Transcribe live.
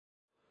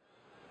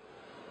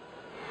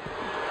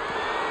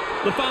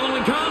The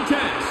following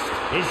contest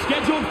is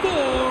scheduled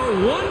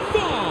for one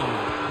fall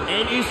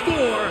and is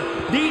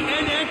for the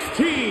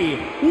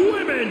NXT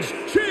Women's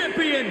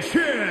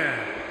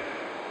Championship.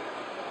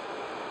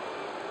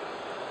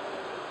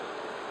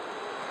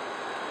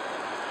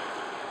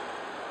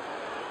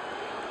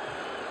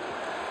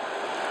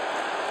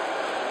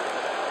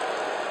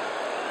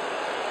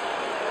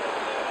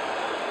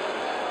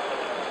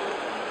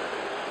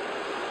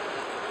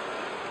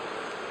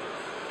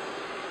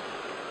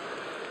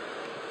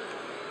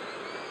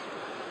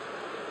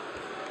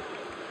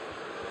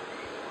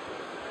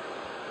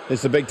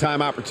 It's a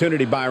big-time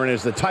opportunity, Byron,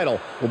 as the title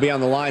will be on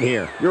the line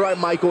here. You're right,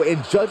 Michael,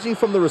 and judging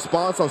from the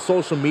response on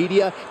social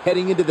media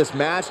heading into this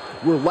match,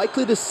 we're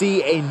likely to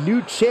see a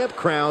new champ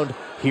crowned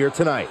here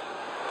tonight.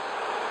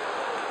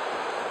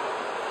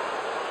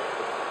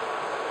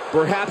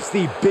 Perhaps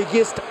the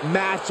biggest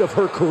match of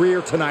her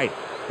career tonight.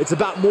 It's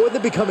about more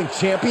than becoming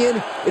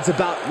champion, it's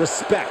about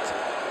respect.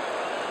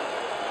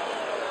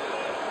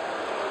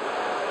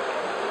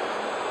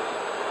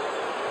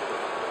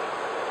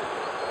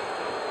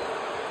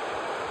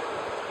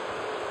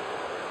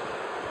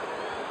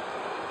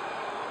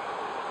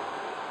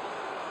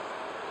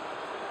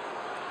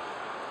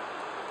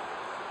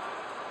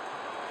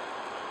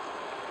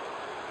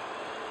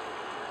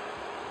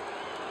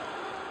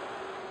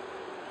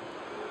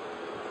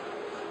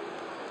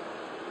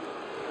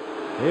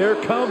 Here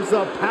comes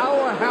the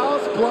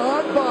powerhouse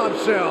blonde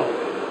bombshell.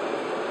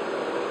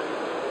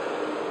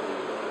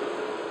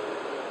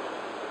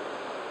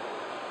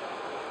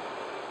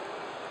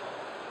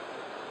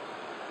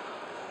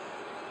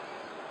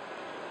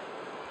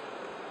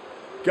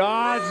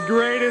 God's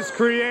greatest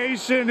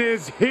creation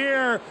is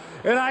here,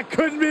 and I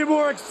couldn't be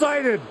more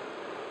excited.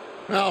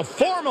 Well,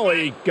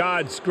 formerly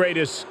God's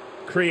greatest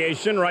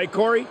creation, right,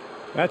 Corey?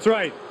 That's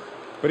right,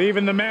 but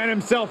even the man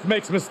himself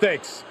makes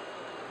mistakes.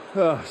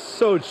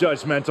 So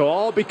judgmental,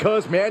 all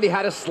because Mandy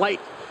had a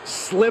slight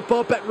slip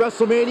up at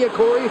WrestleMania,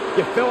 Corey.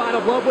 You fell out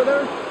of love with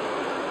her?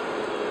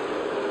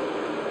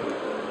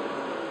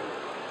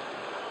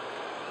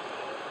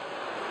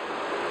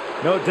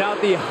 No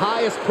doubt the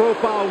highest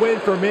profile win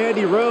for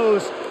Mandy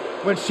Rose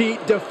when she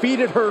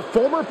defeated her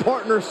former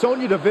partner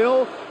Sonya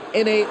Deville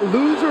in a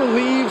loser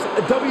leaves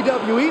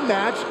WWE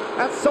match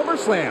at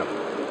SummerSlam.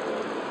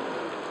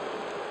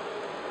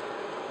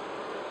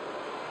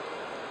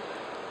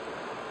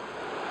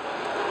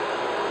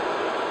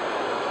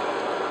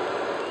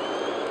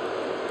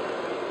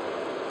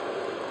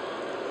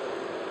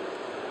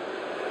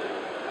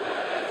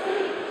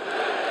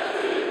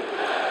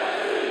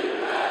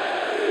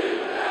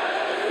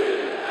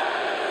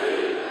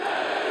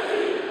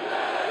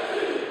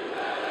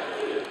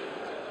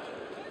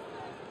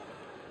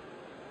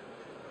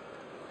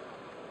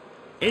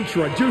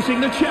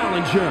 Introducing the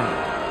challenger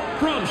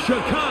from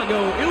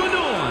Chicago,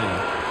 Illinois,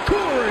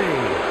 Cora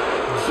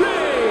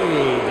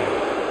Jade.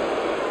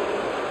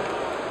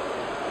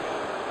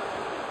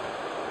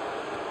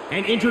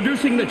 And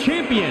introducing the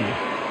champion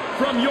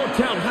from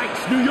Yorktown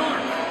Heights, New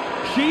York,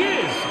 she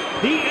is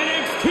the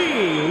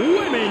NXT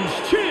Women's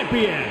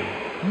Champion,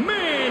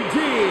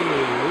 Mandy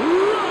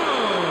Rose.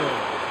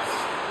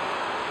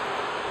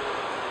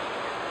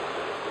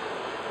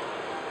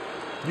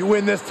 You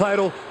win this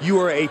title, you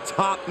are a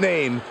top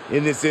name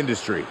in this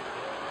industry.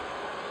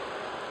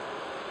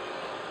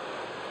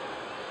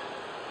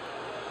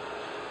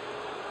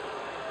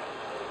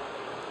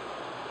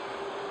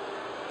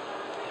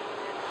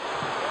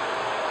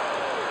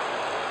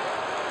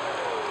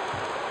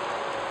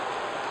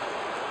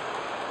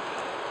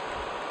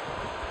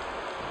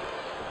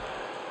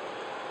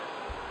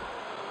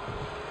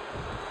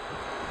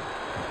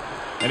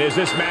 And as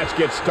this match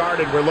gets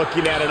started, we're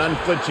looking at an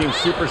unflinching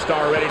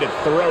superstar ready to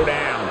throw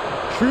down.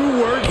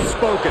 True words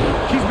spoken.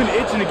 She's been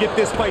itching to get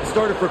this fight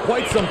started for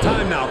quite some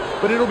time now,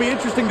 but it'll be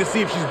interesting to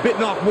see if she's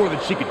bitten off more than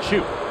she could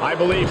chew. I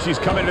believe she's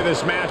come into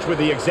this match with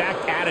the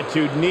exact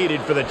attitude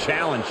needed for the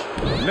challenge.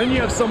 And then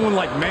you have someone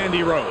like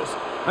Mandy Rose.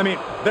 I mean,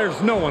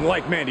 there's no one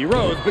like Mandy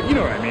Rose, but you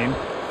know what I mean.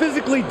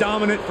 Physically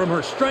dominant from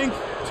her strength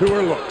to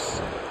her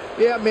looks.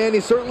 Yeah, Mandy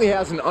certainly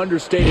has an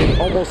understated,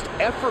 almost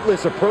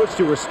effortless approach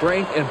to her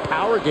strength and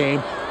power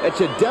game that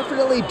you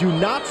definitely do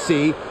not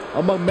see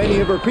among many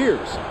of her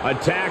peers.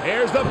 Attack,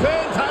 here's the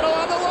pin, title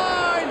on the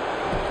line!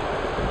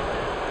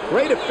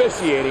 Great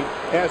officiating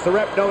as the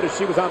ref noticed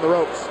she was on the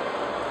ropes.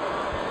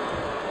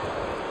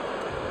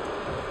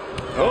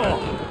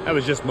 Oh, that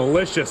was just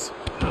malicious.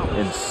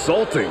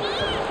 Insulting.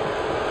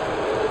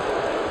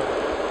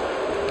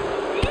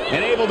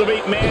 And able to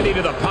beat Mandy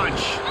to the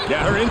punch.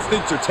 Yeah, her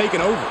instincts are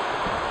taking over.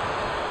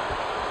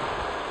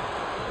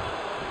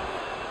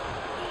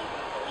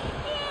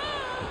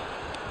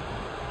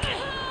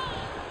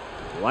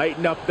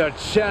 Lighten up the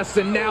chest,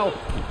 and now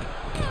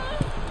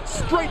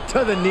straight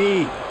to the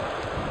knee.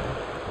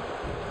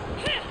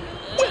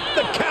 With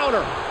the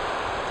counter.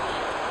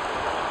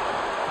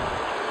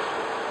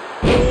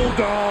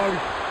 Bulldog.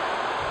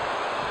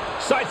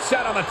 Sights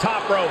set on the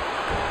top rope.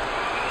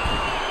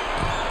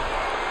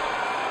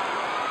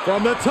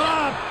 From the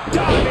top.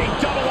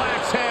 Diving double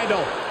axe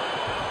handle.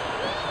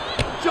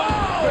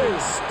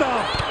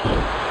 stomp.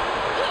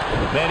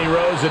 Mandy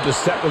Rose, a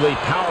deceptively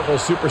powerful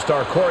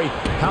superstar. Corey,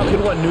 how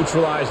can one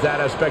neutralize that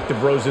aspect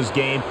of Rose's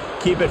game,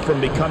 keep it from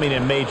becoming a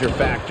major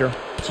factor?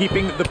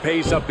 Keeping the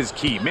pace up is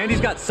key.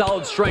 Mandy's got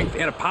solid strength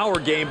and a power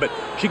game, but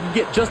she can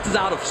get just as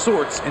out of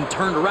sorts and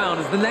turned around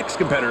as the next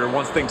competitor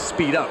once things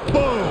speed up.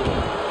 Boom!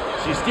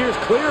 She steers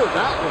clear of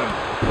that one.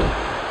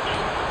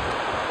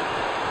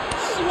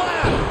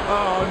 Slap!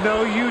 Oh,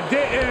 no, you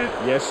didn't.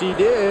 Yes, she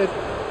did.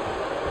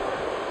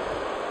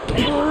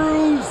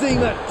 Bruising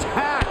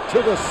attack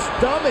to the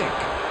stomach.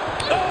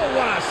 Oh,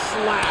 what a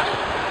slap!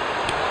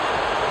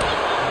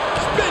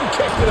 Spin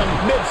kick to the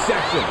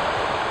midsection.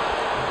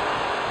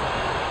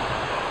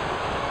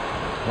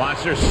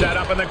 Watch her set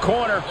up in the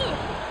corner.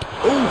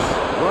 Oof,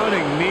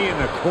 running knee in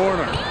the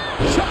corner.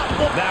 Chop!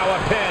 Now a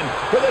pin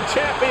for the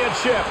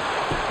championship.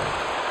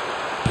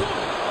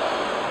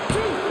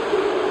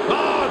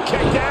 Oh,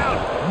 kicked out.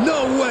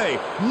 No way,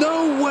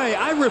 no way.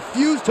 I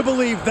refuse to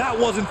believe that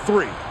wasn't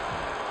 3.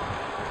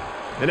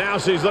 And now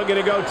she's looking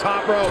to go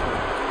top rope.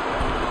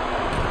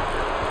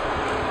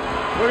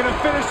 We're gonna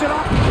finish it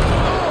off.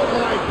 Oh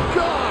my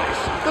gosh!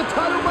 The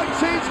title might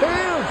change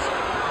hands!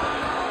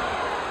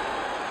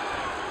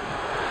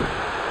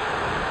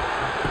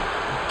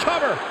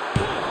 Cover!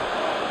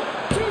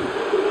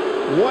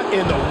 What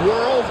in the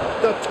world?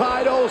 The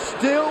title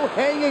still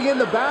hanging in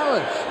the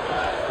balance.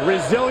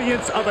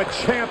 Resilience of a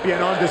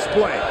champion on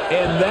display.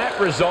 And that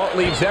result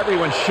leaves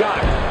everyone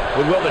shocked.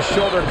 But will the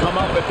shoulder come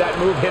up if that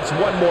move hits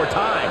one more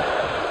time?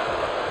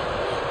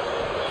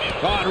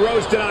 Oh, and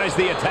Rose denies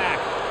the attack.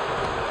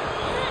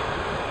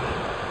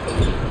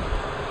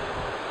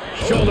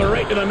 Shoulder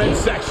right to the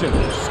midsection.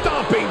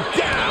 Stomping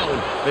down.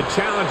 The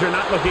challenger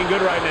not looking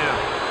good right now.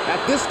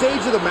 At this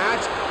stage of the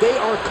match, they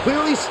are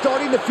clearly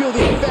starting to feel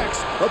the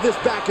effects of this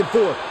back and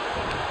forth.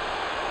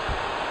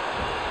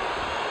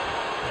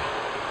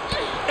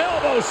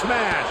 Elbow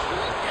smash.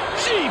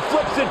 She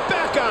flips it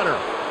back on her.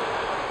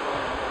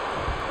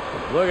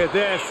 Look at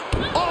this.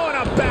 Oh,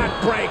 and a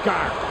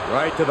backbreaker.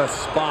 Right to the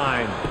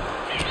spine.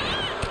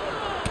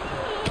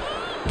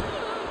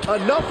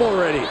 Enough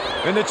already.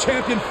 And the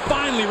champion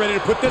finally ready to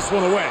put this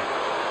one away.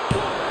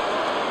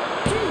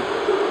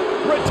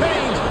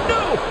 Retains.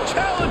 No!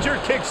 Challenger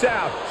kicks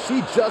out.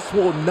 She just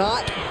will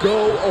not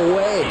go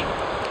away.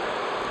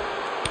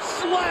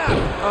 Slap.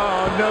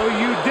 Oh, no,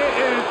 you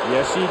didn't.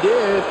 Yes, she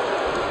did.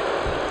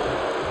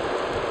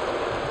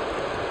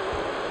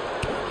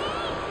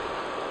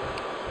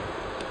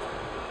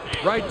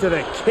 Right to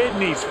the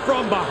kidneys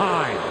from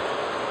behind.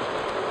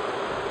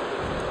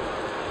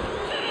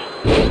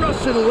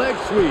 Russian leg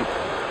sweep.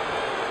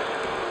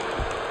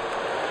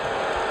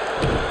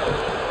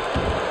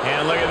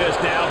 And look at this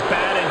now.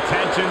 Bad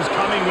intentions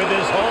coming with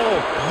this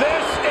hold.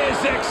 This is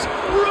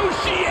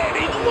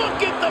excruciating.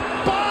 Look at the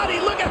body.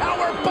 Look at how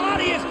her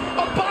body is.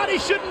 A body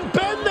shouldn't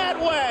bend that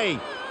way.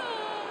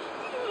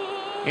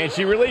 And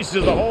she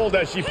releases the hold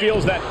as she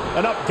feels that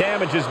enough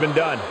damage has been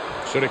done.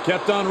 Should have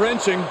kept on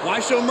wrenching.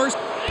 Why show mercy?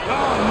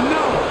 Oh,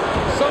 no!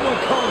 Someone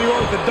call the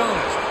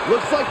orthodontist.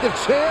 Looks like the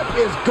champ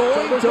is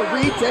going to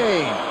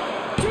retain.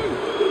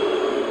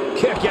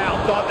 Kick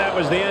out. Thought that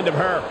was the end of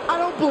her. I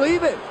don't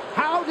believe it.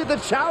 How did the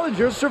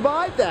challengers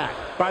survive that?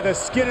 By the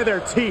skin of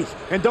their teeth.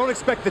 And don't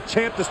expect the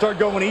champ to start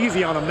going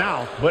easy on them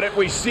now. But if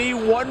we see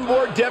one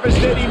more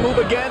devastating move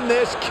again,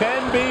 this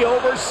can be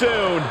over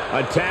soon.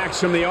 Attacks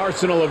from the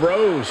arsenal of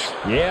Rose.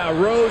 Yeah,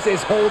 Rose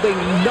is holding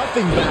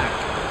nothing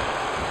back.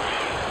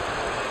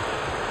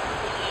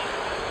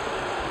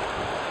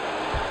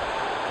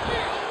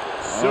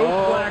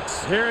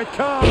 Suplex, here it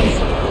comes.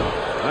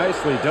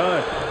 Nicely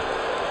done.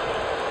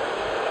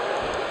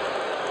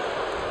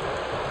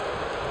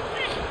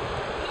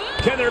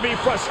 Can there be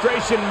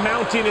frustration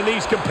mounting in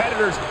these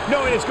competitors,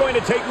 knowing it's going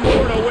to take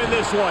more to win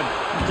this one?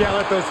 You can't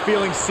let those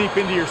feelings seep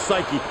into your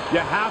psyche. You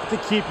have to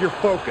keep your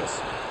focus.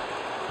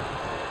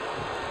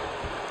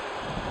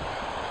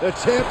 The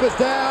champ is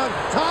down.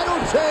 Title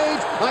change.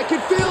 I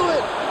can feel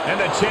it. And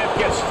the champ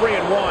gets free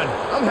in one.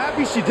 I'm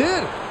happy she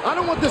did. I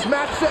don't want this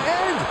match to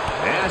end.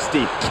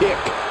 Nasty kick.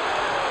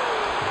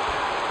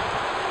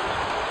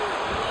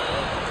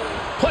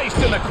 Placed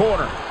in the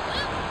corner.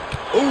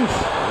 Oof,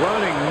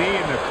 running knee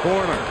in the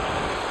corner.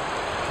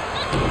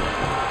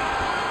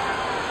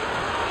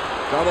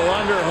 Double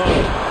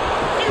underhook.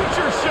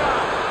 Future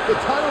shot. The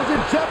title's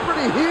in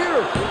jeopardy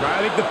here. I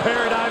think the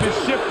paradigm has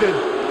shifted.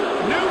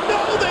 No,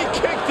 they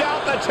kicked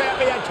out. The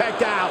champion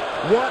kicked out.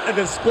 What a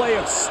display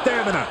of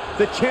stamina.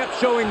 The champ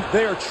showing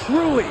they are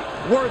truly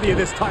worthy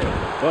of this title.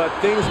 But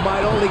things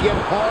might only get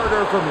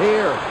harder from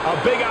here. A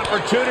big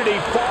opportunity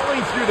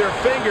falling through their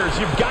fingers.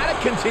 You've got to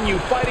continue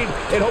fighting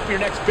and hope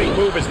your next big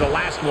move is the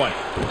last one.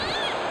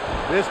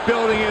 This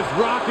building is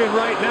rocking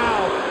right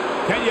now.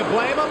 Can you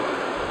blame them?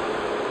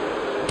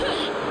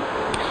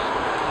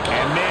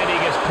 And Mandy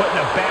gets put in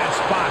a bad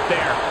spot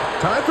there.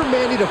 Time for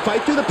Mandy to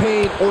fight through the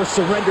pain or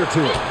surrender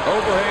to it.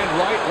 Overhand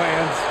right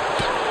lands.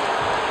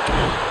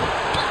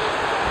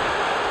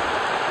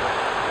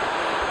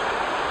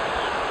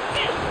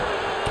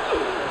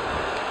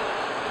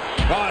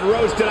 Oh, and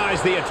Rose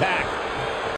denies the attack.